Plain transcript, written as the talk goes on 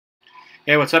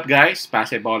Hey, what's up, guys?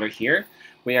 Basketballer here.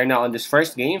 We are now on this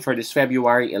first game for this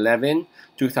February 11,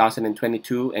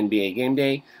 2022 NBA Game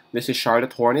Day. This is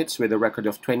Charlotte Hornets with a record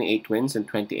of 28 wins and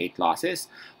 28 losses,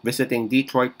 visiting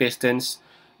Detroit Pistons,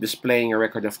 displaying a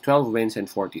record of 12 wins and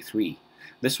 43.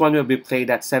 This one will be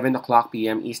played at 7 o'clock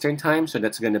p.m. Eastern Time, so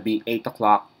that's going to be 8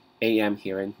 o'clock a.m.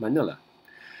 here in Manila.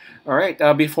 All right.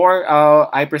 Before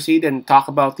I proceed and talk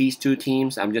about these two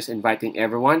teams, I'm just inviting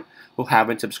everyone who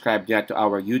haven't subscribed yet to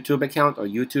our YouTube account or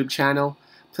YouTube channel.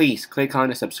 Please click on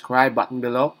the subscribe button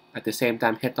below. At the same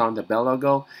time, hit on the bell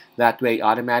logo. That way,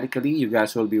 automatically, you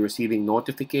guys will be receiving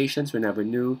notifications whenever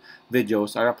new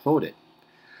videos are uploaded.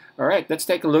 All right. Let's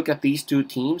take a look at these two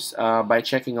teams by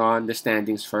checking on the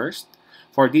standings first.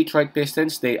 For Detroit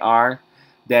Pistons, they are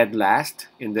dead last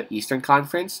in the Eastern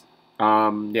Conference. They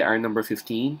are number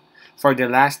 15. For the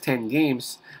last 10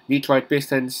 games, Detroit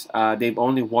Pistons, they've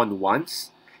only won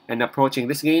once. And approaching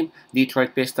this game,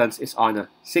 Detroit Pistons is on a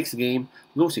 6-game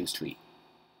losing streak.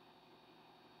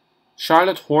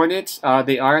 Charlotte Hornets,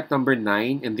 they are at number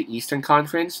 9 in the Eastern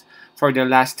Conference. For their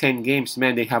last 10 games,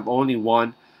 man, they have only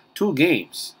won 2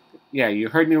 games. Yeah, you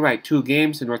heard me right, 2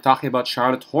 games, and we're talking about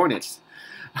Charlotte Hornets.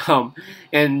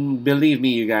 And believe me,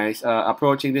 you guys,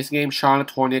 approaching this game,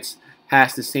 Charlotte Hornets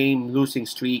has the same losing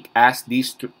streak as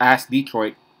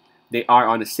Detroit. They are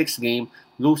on a 6-game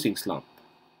losing slump.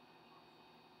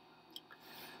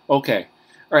 Okay.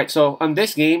 All right. So on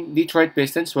this game, Detroit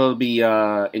Pistons will be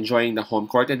enjoying the home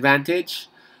court advantage,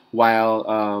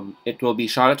 while it will be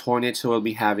Charlotte Hornets who will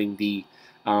be having the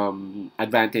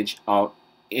advantage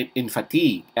in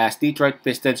fatigue, as Detroit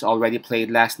Pistons already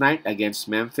played last night against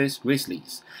Memphis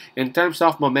Grizzlies. In terms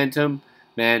of momentum,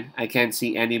 man, I can't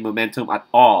see any momentum at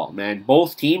all, man.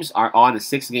 Both teams are on a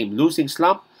 6-game losing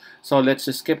slump, so let's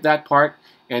just skip that part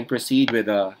and proceed with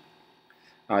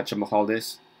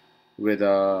with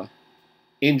a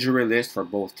injury list for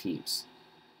both teams.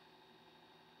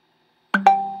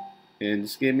 And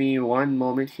just give me one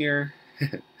moment here.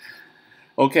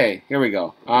 Okay, here we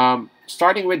go.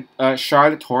 Starting with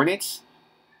Charlotte Hornets.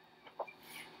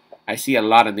 I see a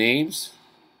lot of names.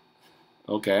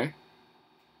 Okay.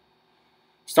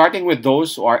 Starting with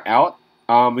those who are out,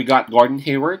 we got Gordon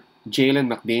Hayward, Jalen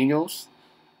McDaniels,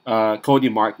 Cody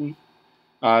Martin.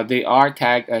 They are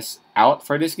tagged as out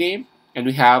for this game. And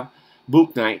we have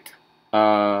Book Knight,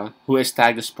 who is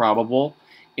tagged as probable.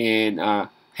 And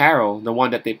Harrell, the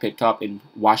one that they picked up in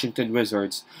Washington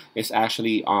Wizards, is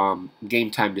actually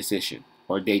game time decision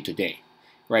or day to day.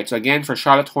 Right. So again, for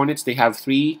Charlotte Hornets, they have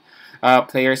 3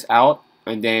 players out,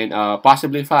 and then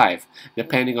possibly 5,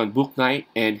 depending on Book Knight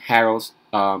and Harrell's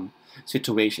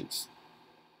situations.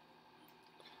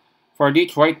 For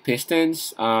Detroit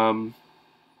Pistons,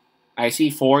 I see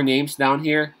 4 names down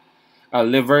here: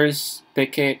 Livers,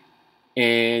 Pickett,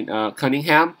 and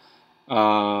Cunningham.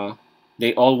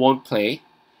 They all won't play.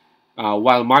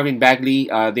 While Marvin Bagley,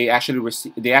 they actually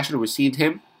received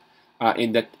him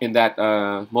in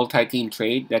that multi-team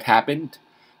trade that happened.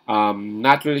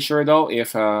 Not really sure though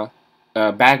if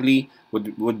Bagley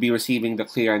would be receiving the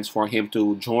clearance for him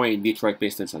to join Detroit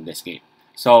Pistons on this game.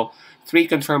 So 3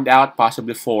 confirmed out,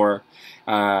 possibly 4,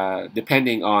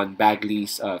 depending on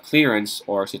Bagley's clearance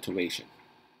or situation.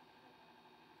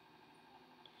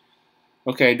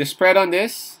 Okay, the spread on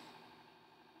this.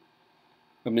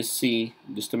 Let me see,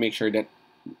 just to make sure that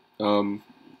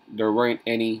there weren't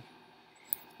any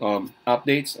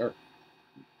updates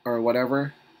or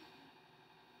whatever.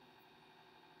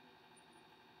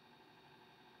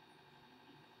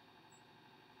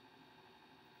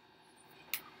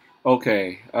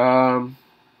 Okay,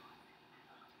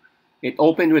 it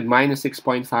opened with minus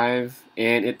 6.5,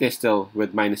 and it is still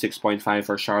with minus 6.5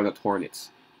 for Charlotte Hornets.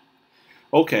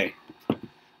 Okay,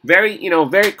 very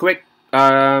quick.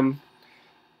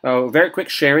 Very quick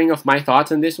sharing of my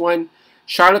thoughts on this one.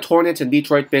 Charlotte Hornets and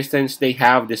Detroit Pistons, they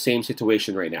have the same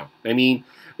situation right now. I mean,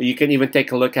 you can even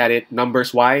take a look at it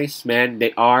numbers-wise. Man,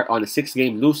 they are on a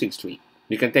 6-game losing streak.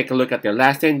 You can take a look at their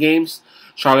last 10 games.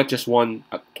 Charlotte just won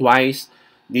twice.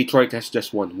 Detroit has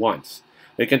just won once.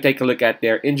 You can take a look at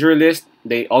their injury list.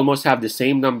 They almost have the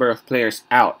same number of players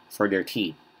out for their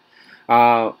team.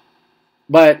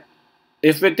 But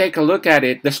if we take a look at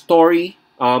it, the story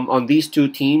on these two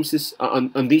teams is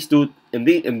these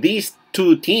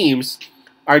two teams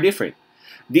are different.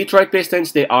 Detroit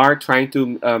Pistons, they are trying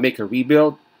to make a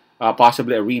rebuild,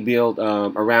 possibly a rebuild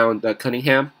around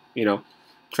Cunningham.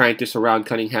 Trying to surround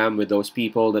Cunningham with those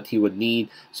people that he would need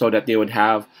so that they would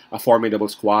have a formidable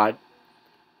squad.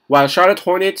 While Charlotte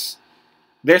Hornets,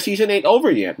 their season ain't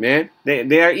over yet, man.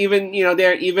 They are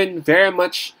even very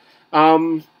much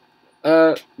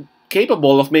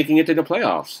capable of making it to the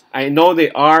playoffs. I know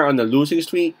they are on a losing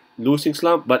streak, losing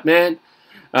slump, but man,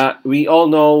 we all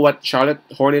know what Charlotte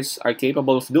Hornets are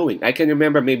capable of doing. I can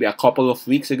remember maybe a couple of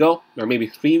weeks ago, or maybe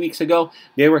 3 weeks ago,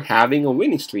 they were having a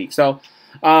winning streak. So,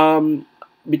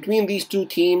 between these two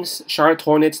teams, Charlotte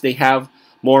Hornets, they have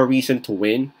more reason to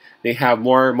win. They have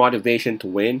more motivation to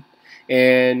win,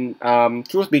 and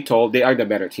truth be told, they are the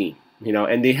better team.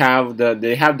 And they have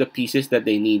the pieces that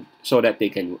they need so that they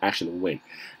can actually win.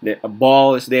 The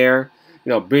ball is there.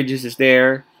 Bridges is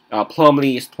there.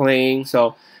 Plumlee is playing.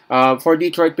 So for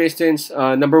Detroit Pistons,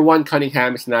 number one,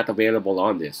 Cunningham is not available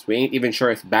on this. We ain't even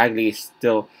sure if Bagley is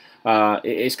still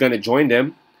is going to join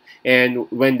them. And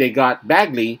when they got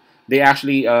Bagley, they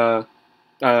actually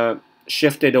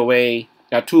shifted away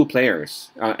two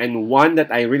players. And one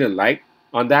that I really liked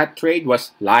on that trade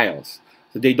was Lyles.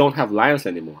 So they don't have Lyles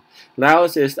anymore.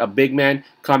 Lyles is a big man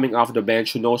coming off the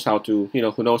bench who knows how to,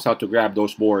 grab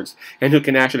those boards and who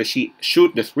can actually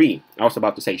shoot the three. I was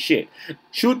about to say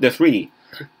shoot the three,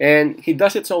 and he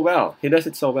does it so well.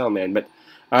 Man. But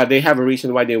they have a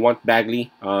reason why they want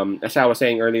Bagley. As I was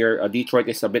saying earlier, Detroit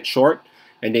is a bit short,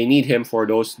 and they need him for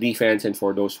those defense and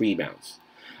for those rebounds.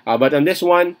 But on this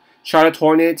one, Charlotte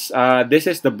Hornets, this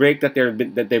is the break that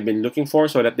they've been looking for,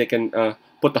 so that they can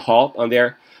put the halt on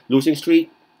their losing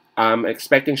streak. I'm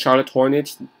expecting Charlotte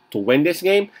Hornets to win this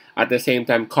game, at the same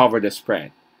time cover the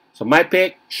spread. So my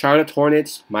pick, Charlotte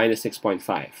Hornets minus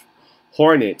 6.5.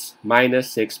 Hornets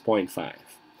minus 6.5.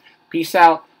 Peace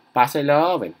out, pass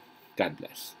love, and God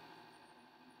bless.